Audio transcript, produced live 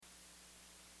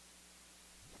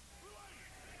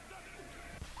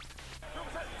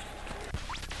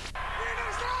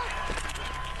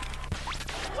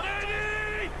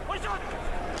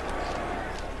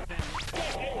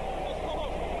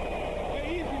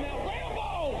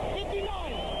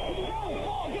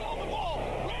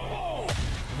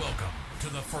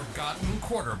Forgotten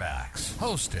Quarterbacks,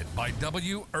 hosted by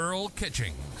W. Earl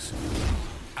Kitchings.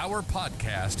 Our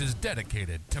podcast is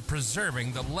dedicated to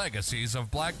preserving the legacies of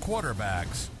black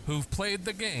quarterbacks who've played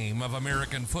the game of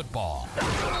American football.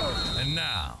 And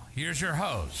now, here's your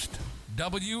host,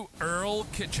 W. Earl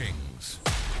Kitchings.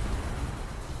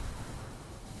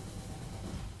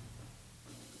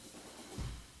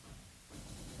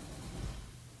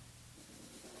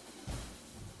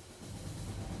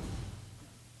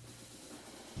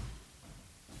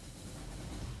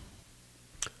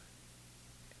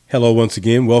 Hello once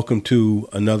again. Welcome to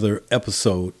another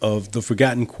episode of The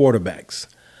Forgotten Quarterbacks.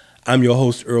 I'm your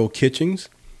host, Earl Kitchings,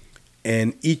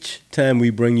 and each time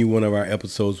we bring you one of our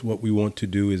episodes, what we want to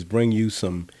do is bring you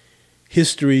some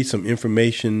history, some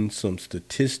information, some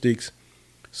statistics,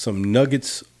 some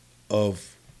nuggets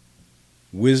of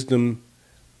wisdom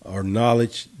or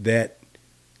knowledge that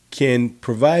can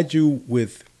provide you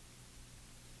with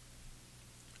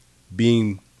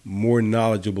being more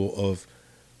knowledgeable of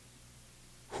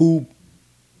who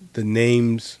the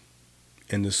names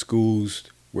and the schools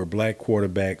were black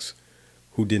quarterbacks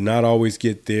who did not always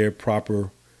get their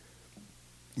proper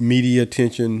media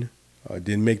attention,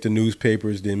 didn't make the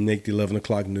newspapers, didn't make the 11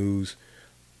 o'clock news,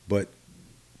 but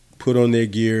put on their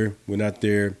gear, went out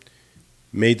there,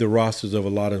 made the rosters of a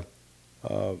lot of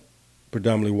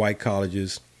predominantly white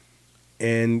colleges,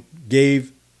 and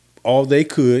gave all they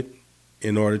could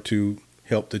in order to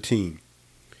help the team.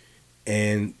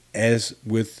 And as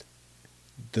with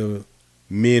the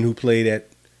men who played at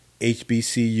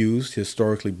HBCUs,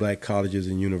 historically black colleges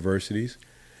and universities,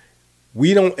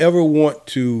 we don't ever want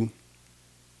to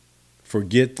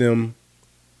forget them,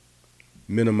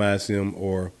 minimize them,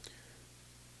 or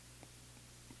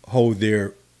hold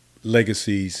their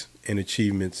legacies and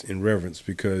achievements in reverence,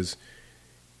 because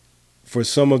for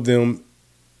some of them,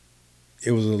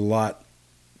 it was a lot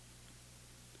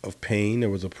of pain. There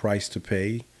was a price to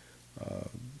pay.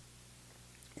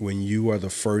 When you are the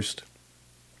first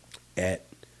at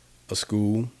a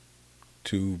school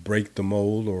to break the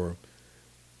mold or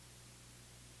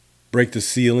break the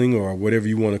ceiling or whatever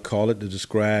you want to call it to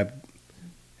describe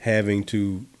having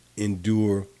to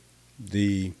endure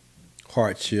the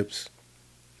hardships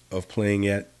of playing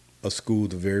at a school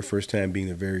the very first time, being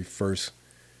the very first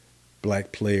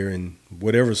black player in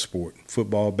whatever sport,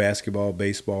 football, basketball,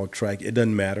 baseball, track, it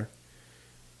doesn't matter.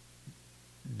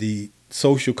 The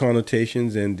social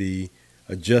connotations and the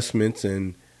adjustments,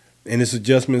 and it's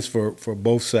adjustments for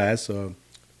both sides.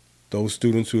 Those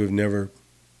students who have never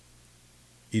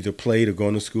either played or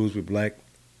gone to schools with black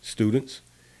students,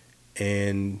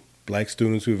 and black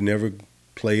students who have never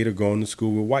played or gone to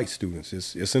school with white students.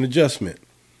 It's an adjustment.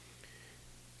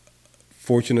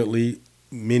 Fortunately,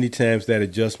 many times that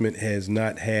adjustment has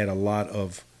not had a lot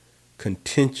of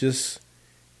contentious,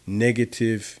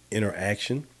 negative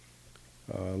interaction.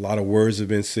 A lot of words have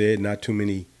been said, not too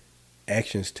many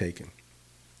actions taken.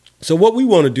 So what we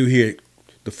want to do here at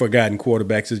The Forgotten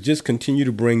Quarterbacks is just continue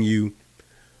to bring you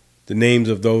the names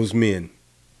of those men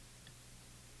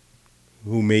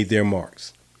who made their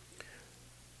marks.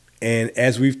 And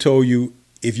as we've told you,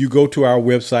 if you go to our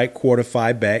website,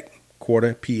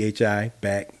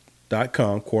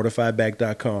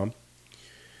 quarterback.com,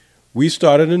 we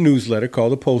started a newsletter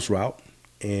called the Post Route.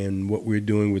 And what we're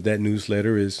doing with that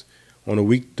newsletter is on a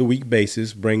week-to-week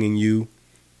basis, bringing you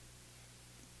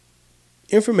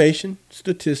information,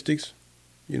 statistics,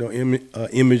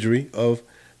 imagery of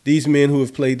these men who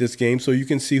have played this game so you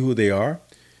can see who they are,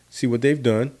 see what they've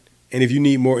done. And if you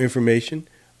need more information,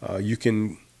 you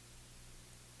can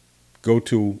go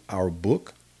to our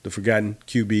book, The Forgotten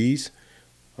QBs,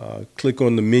 click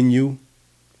on the menu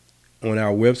on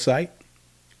our website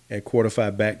at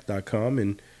quarter5back.com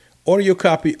and order your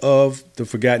copy of The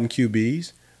Forgotten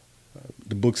QBs.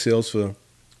 The book sells for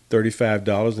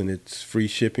 $35, and it's free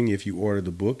shipping if you order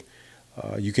the book.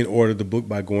 You can order the book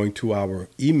by going to our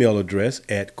email address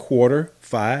at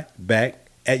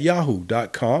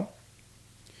quarter5back@yahoo.com.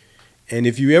 And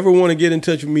if you ever want to get in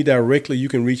touch with me directly, you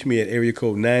can reach me at area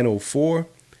code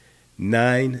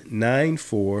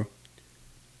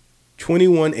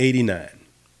 904-994-2189.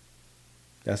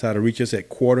 That's how to reach us at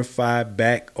Quarter5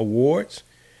 Back Awards.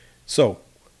 So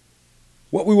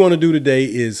what we want to do today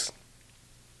is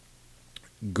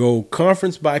go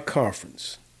conference by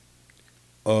conference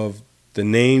of the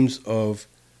names of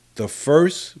the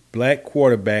first black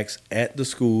quarterbacks at the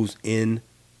schools in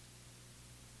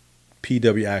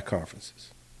PWI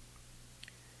conferences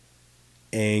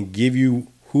and give you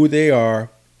who they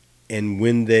are and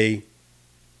when they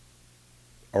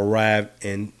arrived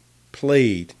and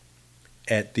played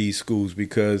at these schools.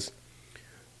 Because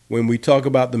when we talk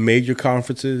about the major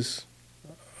conferences,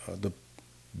 the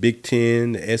Big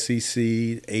Ten, the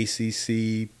SEC,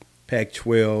 ACC,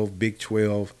 Pac-12, Big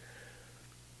 12.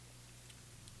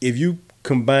 If you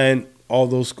combine all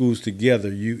those schools together,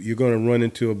 you're going to run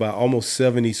into about almost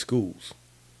 70 schools.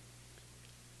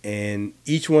 And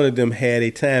each one of them had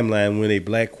a timeline when a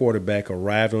black quarterback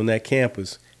arrived on that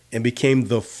campus and became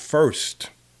the first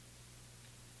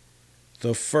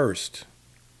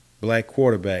black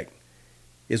quarterback.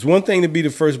 It's one thing to be the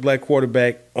first black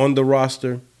quarterback on the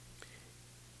roster.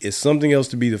 It's something else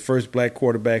to be the first black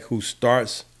quarterback who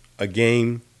starts a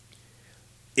game.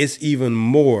 It's even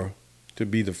more to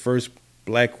be the first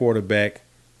black quarterback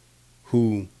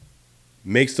who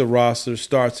makes the roster,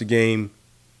 starts a game,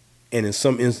 and in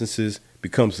some instances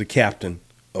becomes the captain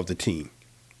of the team.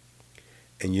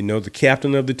 And you know, the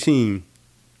captain of the team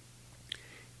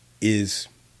is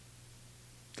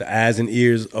the eyes and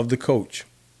ears of the coach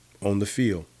on the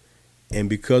field. And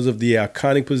because of the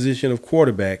iconic position of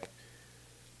quarterback,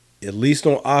 at least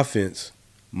on offense,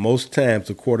 most times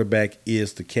the quarterback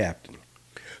is the captain.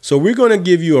 So we're going to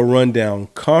give you a rundown,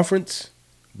 conference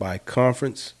by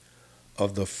conference,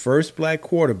 of the first black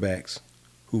quarterbacks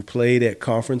who played at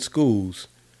conference schools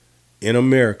in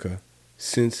America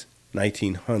since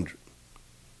 1900.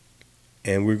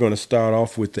 And we're going to start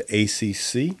off with the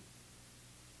ACC.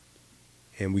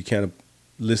 And we kind of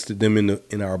listed them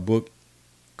in our book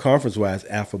conference-wise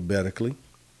alphabetically.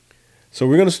 So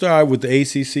we're going to start with the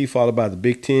ACC, followed by the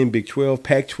Big Ten, Big 12,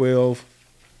 Pac-12,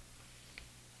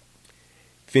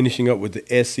 finishing up with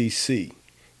the SEC.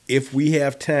 If we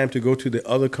have time to go to the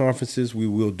other conferences, we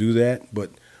will do that.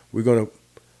 But we're going to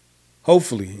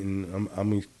hopefully, and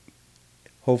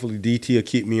hopefully DT will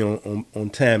keep me on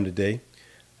time today.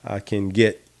 I can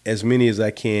get as many as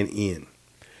I can in.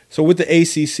 So with the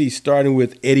ACC, starting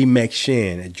with Eddie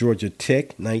McShann at Georgia Tech,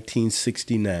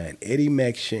 1969. Eddie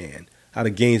McShann out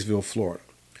of Gainesville, Florida.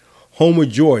 Homer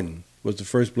Jordan was the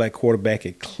first black quarterback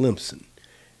at Clemson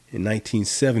in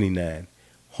 1979.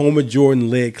 Homer Jordan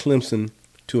led Clemson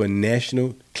to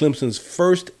Clemson's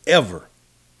first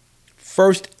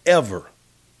ever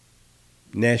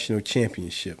national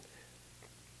championship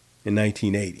in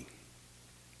 1980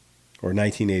 or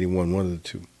 1981, one of the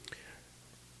two.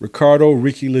 Ricardo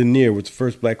Ricky Lanier was the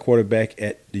first black quarterback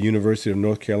at the University of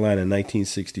North Carolina in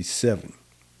 1967.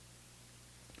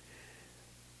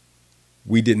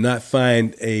 We did not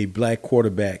find a black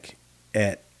quarterback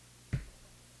at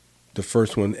the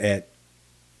first one at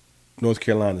North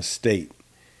Carolina State.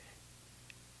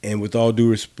 And with all due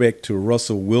respect to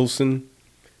Russell Wilson,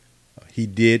 he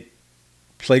did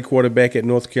play quarterback at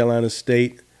North Carolina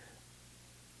State.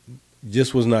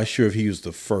 Just was not sure if he was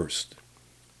the first.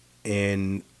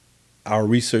 And our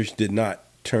research did not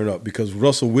turn up because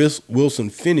Russell Wilson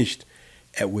finished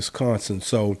at Wisconsin.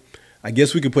 So I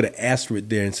guess we could put an asterisk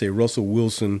there and say Russell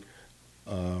Wilson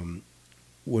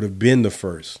would have been the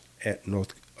first at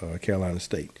North Carolina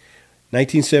State.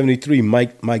 1973,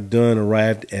 Mike Dunn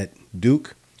arrived at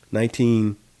Duke.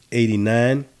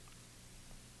 1989,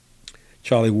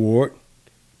 Charlie Ward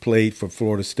played for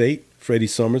Florida State. Freddie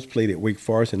Summers played at Wake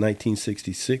Forest in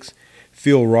 1966.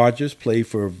 Phil Rogers played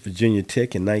for Virginia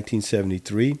Tech in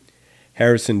 1973.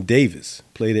 Harrison Davis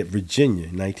played at Virginia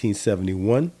in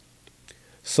 1971.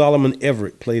 Solomon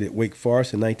Everett played at Wake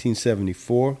Forest in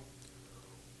 1974.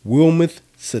 Wilmuth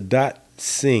Sadat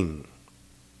Singh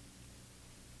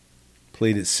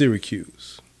played at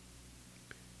Syracuse.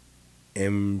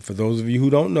 And for those of you who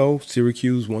don't know,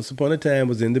 Syracuse once upon a time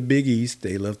was in the Big East.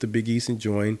 They left the Big East and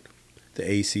joined the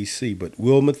ACC. But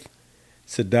Wilmuth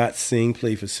Sadat Singh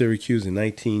played for Syracuse in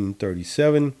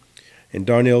 1937. And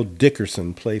Darnell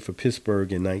Dickerson played for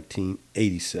Pittsburgh in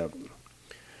 1987.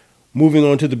 Moving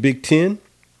on to the Big Ten.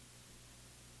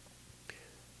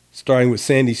 Starting with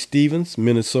Sandy Stevens,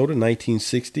 Minnesota,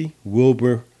 1960.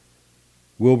 Wilburn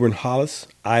Hollis,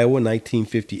 Iowa,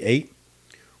 1958.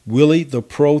 Willie the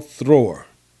Pro Thrower,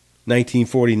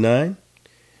 1949.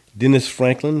 Dennis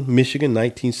Franklin, Michigan,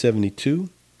 1972.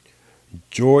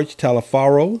 George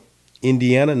Talafaro,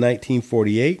 Indiana,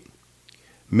 1948.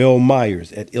 Mel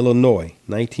Myers at Illinois,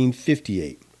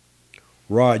 1958.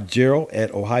 Rod Jarrell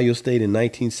at Ohio State in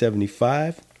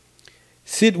 1975.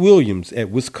 Sid Williams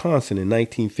at Wisconsin in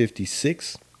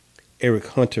 1956. Eric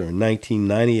Hunter in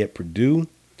 1990 at Purdue.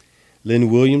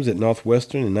 Lynn Williams at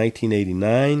Northwestern in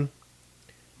 1989.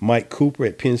 Mike Cooper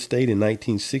at Penn State in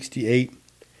 1968,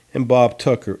 and Bob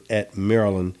Tucker at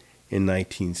Maryland in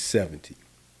 1970.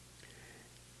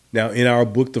 Now, in our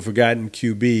book, The Forgotten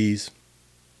QBs,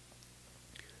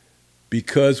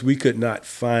 because we could not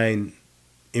find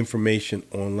information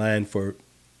online for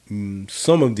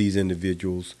some of these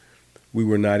individuals, we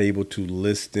were not able to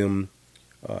list them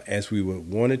as we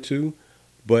would want it to.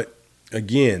 But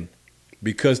again,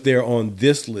 because they're on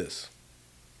this list,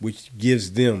 which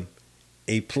gives them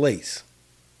a place,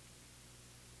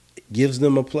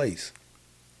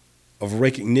 of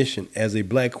recognition as a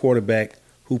black quarterback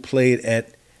who played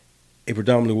at a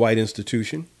predominantly white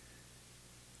institution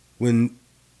when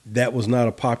that was not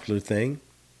a popular thing.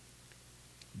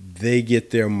 They get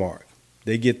their mark.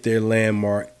 They get their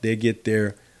landmark. They get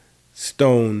their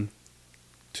stone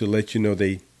to let you know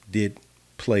they did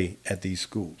play at these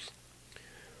schools.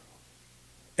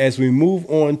 As we move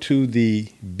on to the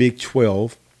Big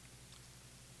 12,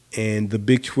 and the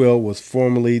Big 12 was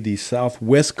formerly the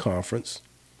Southwest Conference,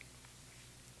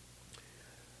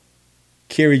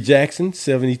 Kerry Jackson,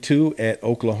 72 at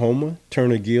Oklahoma,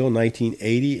 Turner Gill,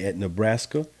 1980 at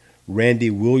Nebraska, Randy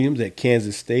Williams at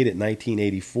Kansas State at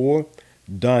 1984,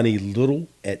 Donnie Little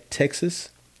at Texas,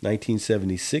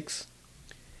 1976,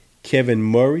 Kevin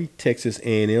Murray, Texas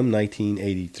A&M,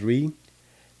 1983,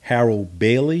 Harold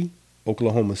Bailey,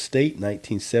 Oklahoma State,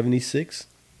 1976.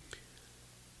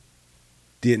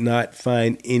 Did not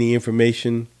find any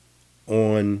information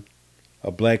on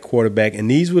a black quarterback, and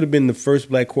these would have been the first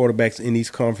black quarterbacks in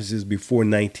these conferences before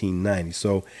 1990.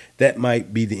 So that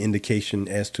might be the indication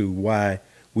as to why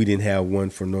we didn't have one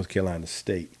for North Carolina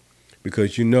State,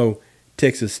 because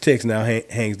Texas Tech now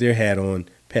hangs their hat on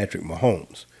Patrick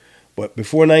Mahomes. But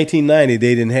before 1990,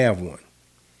 they didn't have one.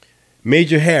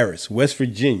 Major Harris, West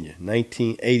Virginia,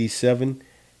 1987.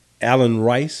 Allen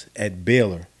Rice at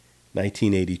Baylor,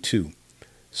 1982.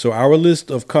 So our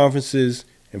list of conferences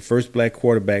and first black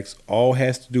quarterbacks all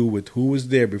has to do with who was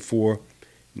there before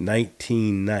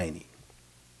 1990.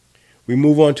 We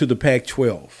move on to the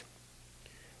Pac-12.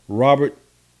 Robert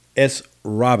S.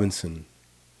 Robinson,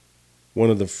 one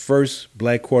of the first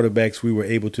black quarterbacks we were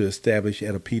able to establish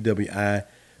at a PWI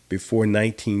before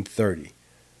 1930.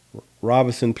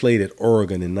 Robinson played at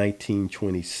Oregon in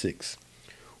 1926.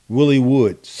 Willie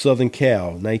Wood, Southern Cal,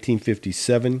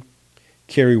 1957.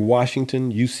 Kerry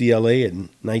Washington, UCLA at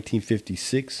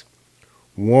 1956.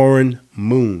 Warren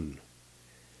Moon,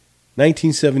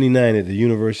 1979 at the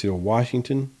University of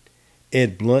Washington.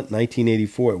 Ed Blunt,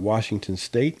 1984 at Washington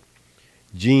State.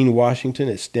 Gene Washington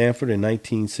at Stanford in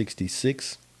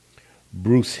 1966.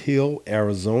 Bruce Hill,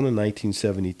 Arizona,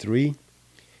 1973.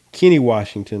 Kenny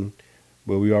Washington,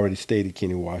 well, we already stated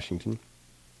Kenny Washington.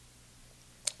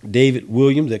 David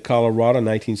Williams at Colorado,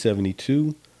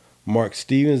 1972. Mark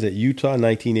Stevens at Utah,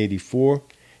 1984.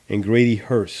 And Grady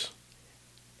Hurst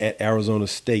at Arizona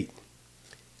State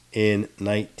in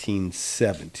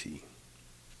 1970.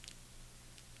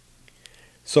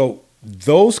 So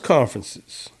those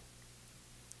conferences,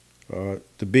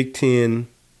 the Big Ten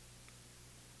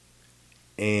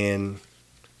and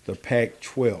the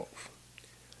Pac-12,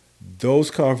 those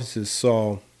conferences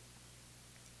saw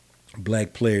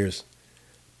black players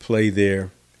play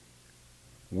there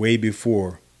way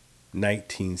before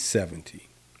 1970.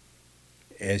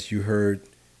 As you heard,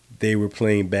 they were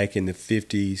playing back in the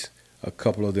 50s. A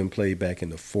couple of them played back in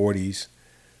the 40s.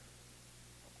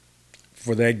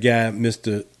 For that guy,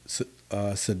 Mr.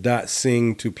 Sadat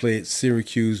Singh, to play at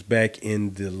Syracuse back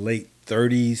in the late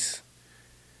 30s,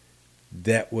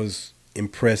 that was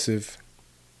impressive.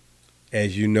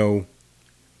 As you know,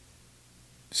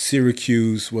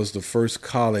 Syracuse was the first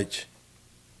college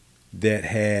that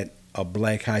had a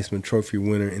black Heisman Trophy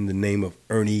winner in the name of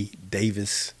Ernie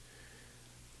Davis.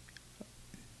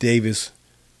 Davis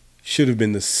should have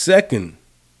been the second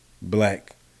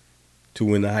black to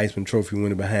win the Heisman Trophy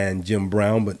winner behind Jim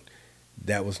Brown, but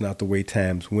that was not the way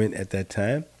times went at that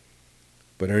time.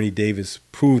 But Ernie Davis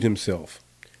proved himself.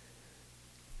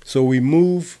 So we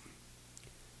move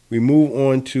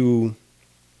on to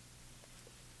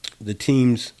the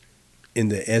teams in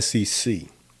the SEC.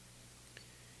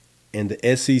 And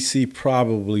the SEC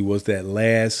probably was that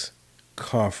last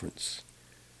conference,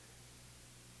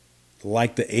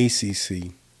 like the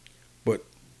ACC, but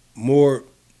more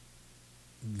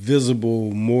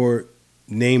visible, more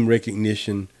name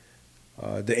recognition.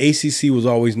 The ACC was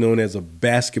always known as a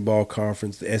basketball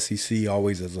conference, the SEC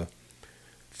always as a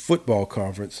football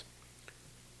conference.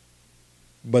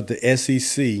 But the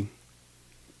SEC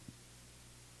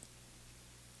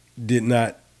did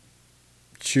not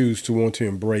choose to want to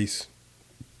embrace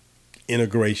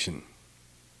integration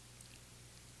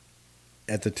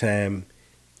at the time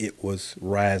it was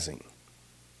rising.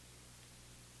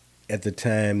 At the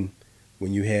time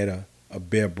when you had a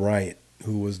Bear Bryant,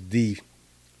 who was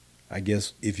I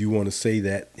guess if you want to say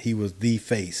that, he was the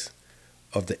face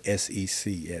of the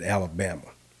SEC at Alabama.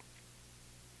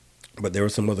 But there were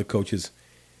some other coaches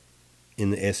in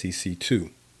the SEC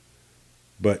too.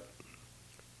 But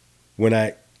when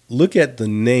I look at the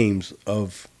names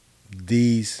of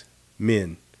these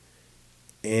men,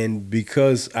 and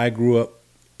because I grew up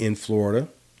in Florida,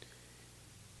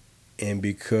 and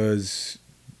because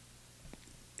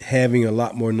having a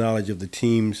lot more knowledge of the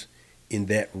teams in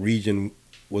that region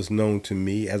was known to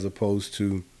me, as opposed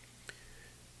to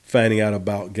finding out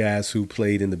about guys who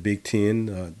played in the Big Ten,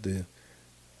 the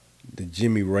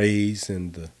Jimmy Rays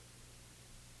and the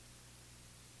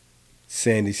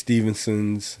Sandy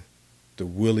Stevensons, the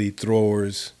Willie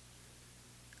Throwers,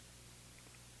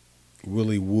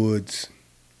 Willie Woods,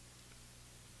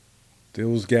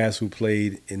 those guys who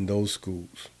played in those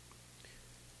schools.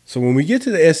 So when we get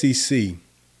to the SEC,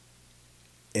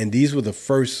 and these were the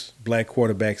first black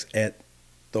quarterbacks at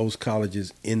those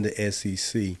colleges in the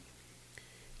SEC,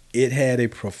 it had a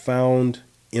profound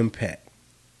impact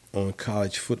on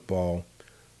college football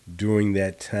during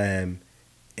that time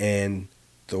and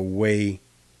the way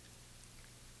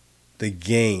the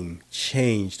game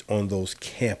changed on those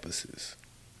campuses.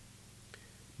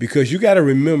 Because you got to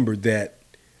remember that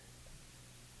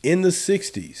in the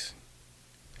 60s,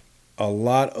 a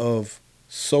lot of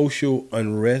social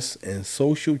unrest and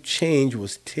social change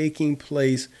was taking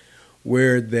place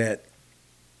where that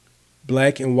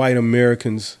black and white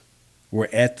Americans were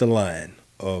at the line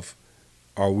of,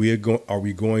 are we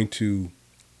going to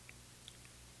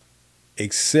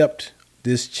accept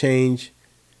this change,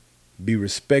 be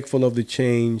respectful of the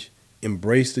change,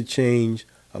 embrace the change,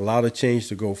 allow the change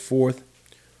to go forth,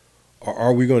 or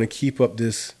are we going to keep up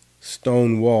this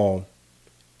stone wall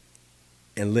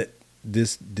and let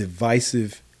this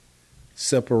divisive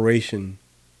separation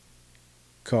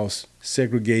called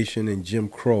segregation and Jim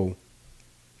Crow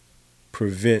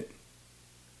prevent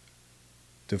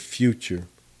the future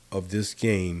of this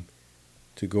game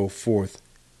to go forth,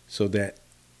 so that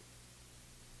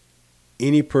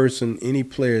any person, any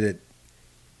player that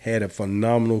had a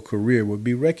phenomenal career would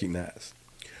be recognized.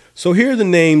 So here are the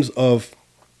names of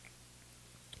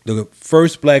the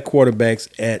first black quarterbacks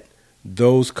at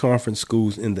those conference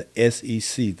schools in the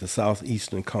SEC, the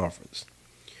Southeastern Conference.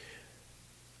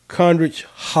 Condrich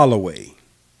Holloway,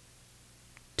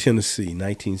 Tennessee,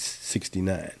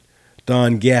 1969.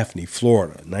 Don Gaffney,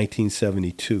 Florida,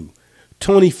 1972.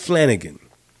 Tony Flanagan,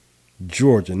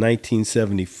 Georgia,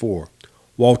 1974.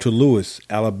 Walter Lewis,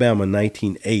 Alabama,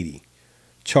 1980.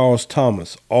 Charles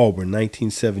Thomas, Auburn,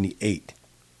 1978.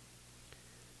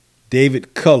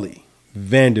 David Culley,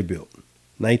 Vanderbilt,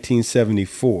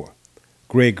 1974.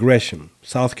 Greg Gresham,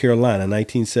 South Carolina,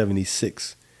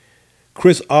 1976.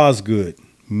 Chris Osgood,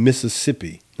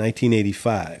 Mississippi,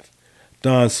 1985.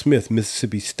 Don Smith,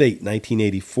 Mississippi State,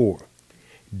 1984.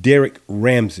 Derek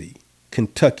Ramsey,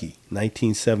 Kentucky,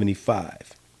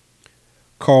 1975.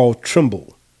 Carl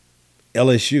Trimble,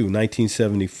 LSU,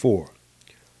 1974.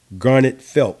 Garnett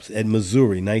Phelps at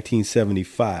Missouri,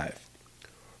 1975.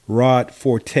 Rod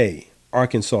Forte,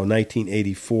 Arkansas,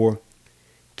 1984.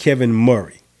 Kevin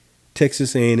Murray,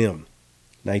 Texas A&M,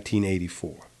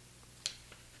 1984.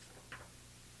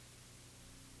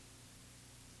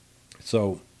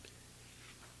 So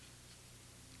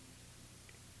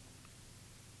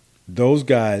those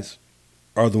guys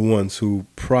are the ones who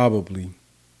probably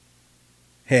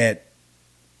had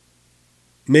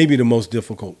maybe the most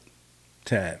difficult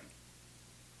time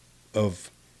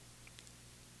of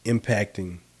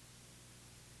impacting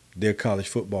their college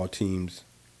football teams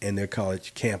and their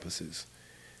college campuses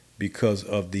because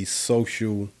of the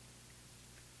social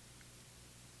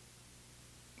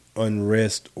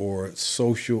unrest or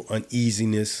social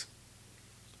uneasiness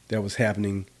that was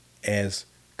happening as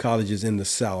colleges in the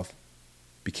South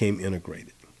became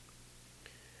integrated.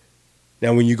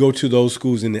 Now, when you go to those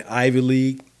schools in the Ivy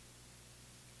League,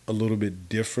 a little bit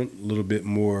different, a little bit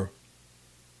more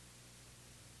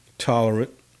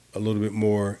tolerant, a little bit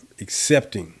more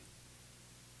accepting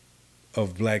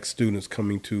of black students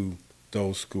coming to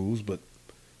those schools, but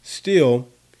still,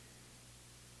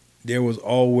 there was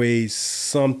always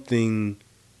something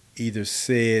either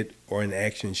said or an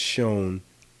action shown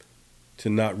to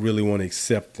not really want to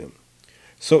accept them.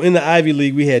 So in the Ivy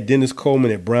League, we had Dennis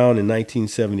Coleman at Brown in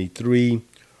 1973,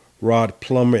 Rod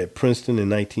Plummer at Princeton in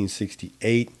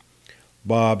 1968,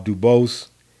 Bob Dubose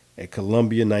at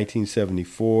Columbia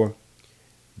 1974,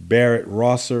 Barrett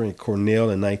Rosser at Cornell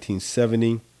in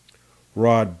 1970,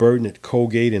 Rod Burton at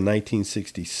Colgate in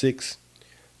 1966,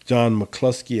 John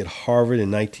McCluskey at Harvard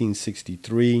in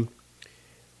 1963,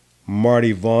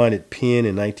 Marty Vaughn at Penn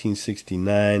in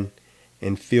 1969,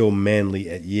 and Phil Manley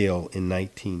at Yale in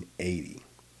 1980.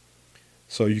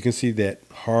 So you can see that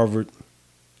Harvard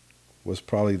was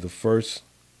probably the first,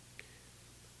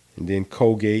 and then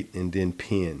Colgate, and then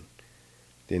Penn.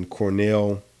 Then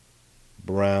Cornell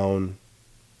Brown,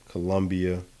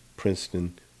 Columbia,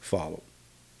 Princeton followed.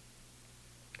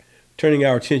 Turning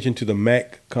our attention to the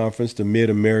MAC conference, the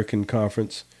Mid-American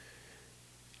Conference,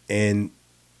 and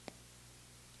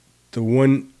the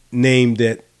one name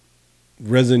that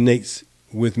resonates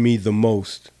with me the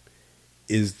most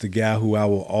is the guy who I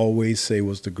will always say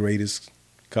was the greatest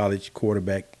college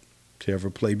quarterback to ever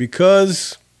play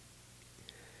because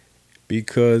he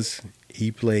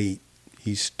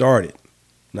started,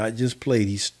 not just played,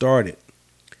 he started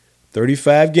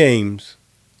 35 games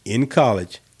in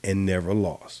college and never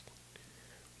lost.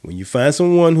 When you find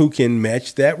someone who can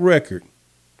match that record,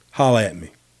 holla at me.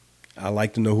 I'd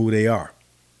like to know who they are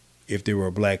if they were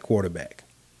a black quarterback.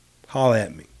 Holla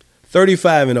at me.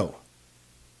 35-0.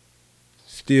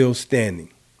 Still standing.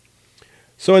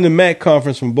 So in the MAC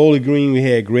conference from Bowling Green, we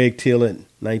had Greg Taylor in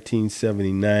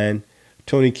 1979,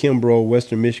 Tony Kimbrough,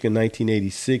 Western Michigan,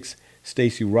 1986,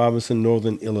 Stacy Robinson,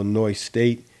 Northern Illinois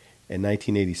State in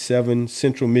 1987.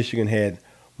 Central Michigan had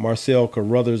Marcel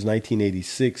Carruthers,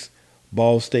 1986.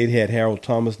 Ball State had Harold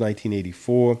Thomas,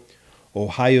 1984.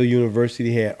 Ohio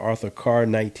University had Arthur Carr,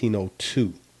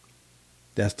 1902.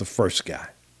 That's the first guy.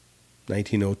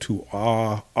 1902,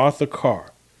 Arthur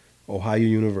Carr, Ohio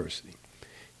University.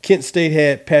 Kent State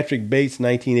had Patrick Bates,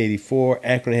 1984.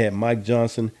 Akron had Mike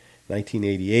Johnson,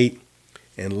 1988.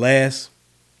 And last,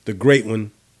 the great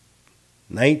one,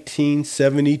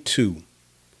 1972,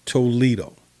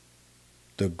 Toledo,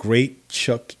 the great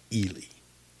Chuck Ely,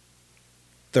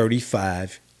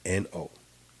 35-0.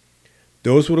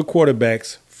 Those were the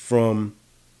quarterbacks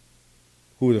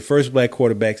who were the first black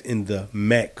quarterbacks in the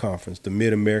MAC conference, the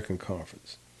Mid-American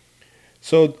Conference.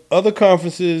 So other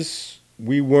conferences,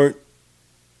 we weren't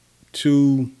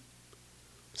too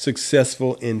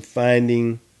successful in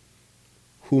finding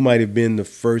who might have been the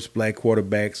first black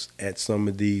quarterbacks at some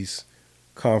of these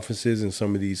conferences and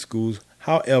some of these schools.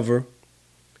 However,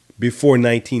 before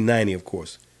 1990, of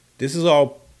course. This is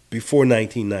all before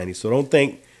 1990, so don't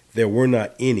think there were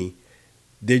not any.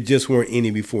 There just weren't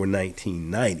any before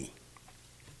 1990.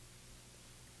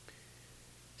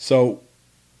 So,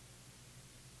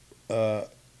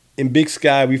 in Big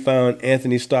Sky, we found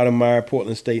Anthony Stoudemire,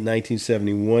 Portland State,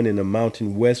 1971. In the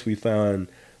Mountain West, we found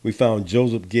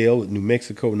Joseph Gale at New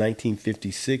Mexico,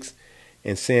 1956,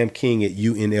 and Sam King at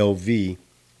UNLV,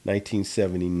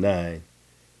 1979,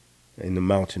 in the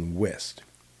Mountain West.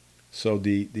 So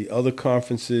the other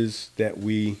conferences that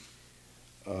we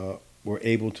were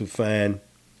able to find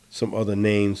some other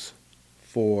names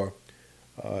for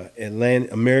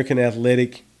American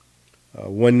Athletic.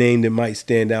 One name that might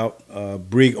stand out,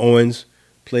 Brig Owens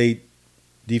played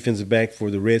defensive back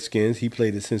for the Redskins. He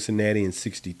played at Cincinnati in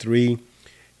 '63.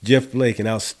 Jeff Blake, an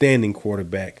outstanding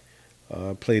quarterback,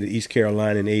 played at East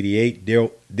Carolina in '88.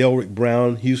 Delrick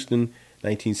Brown, Houston,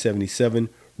 1977.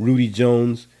 Rudy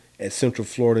Jones at Central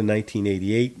Florida,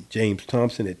 1988. James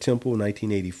Thompson at Temple,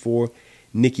 1984.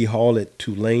 Nicky Hall at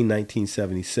Tulane,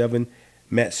 1977.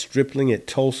 Matt Stripling at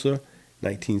Tulsa,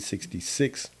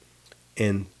 1966.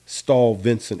 And Stahl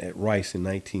Vincent at Rice in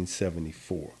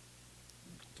 1974.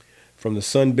 From the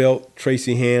Sun Belt,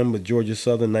 Tracy Ham with Georgia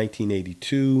Southern,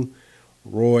 1982.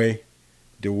 Roy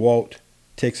DeWalt,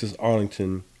 Texas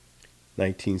Arlington,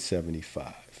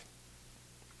 1975.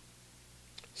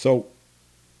 So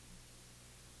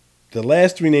the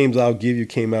last three names I'll give you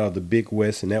came out of the Big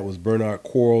West, and that was Bernard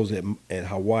Quarles at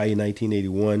Hawaii,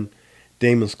 1981.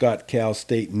 Damon Scott, Cal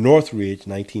State, Northridge,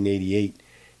 1988.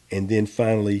 And then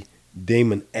finally,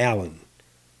 Damon Allen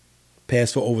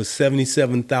passed for over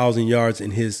 77,000 yards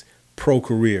in his pro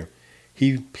career.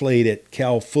 He played at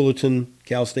Cal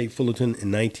State Fullerton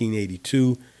in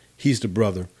 1982. He's the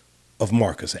brother of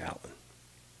Marcus Allen.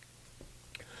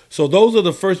 So those are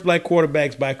the first black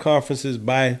quarterbacks by conferences,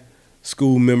 by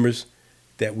school members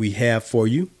that we have for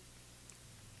you.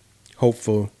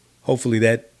 Hopefully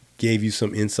that gave you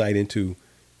some insight into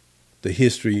the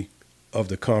history of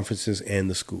the conferences and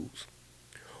the schools.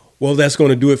 Well, that's going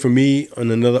to do it for me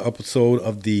on another episode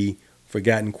of the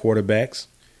Forgotten Quarterbacks.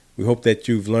 We hope that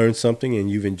you've learned something and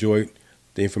you've enjoyed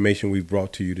the information we've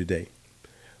brought to you today.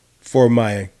 For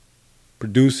my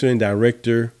producer and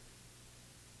director,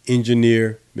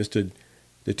 engineer, Mr.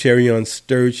 Deterion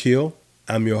Sturgill,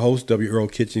 I'm your host, W. Earl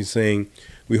Kitchen, saying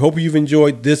we hope you've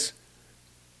enjoyed this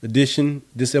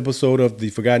episode of the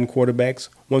Forgotten Quarterbacks.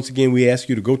 Once again, we ask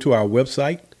you to go to our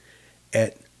website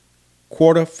at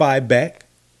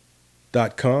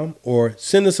quarter5back.com or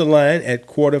send us a line at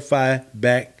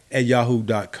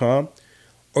quarter5back@yahoo.com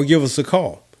or give us a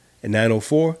call at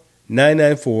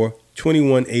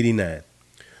 904-994-2189.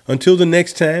 Until the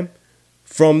next time,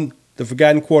 from the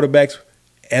Forgotten Quarterbacks,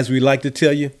 as we like to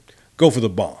tell you, go for the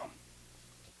bomb.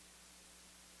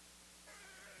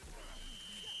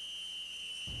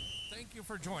 Thank you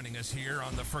for joining us here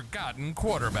on The Forgotten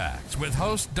Quarterbacks with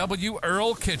host W.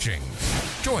 Earl Kitchings.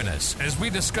 Join us as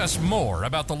we discuss more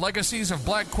about the legacies of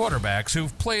black quarterbacks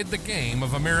who've played the game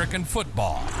of American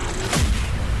football.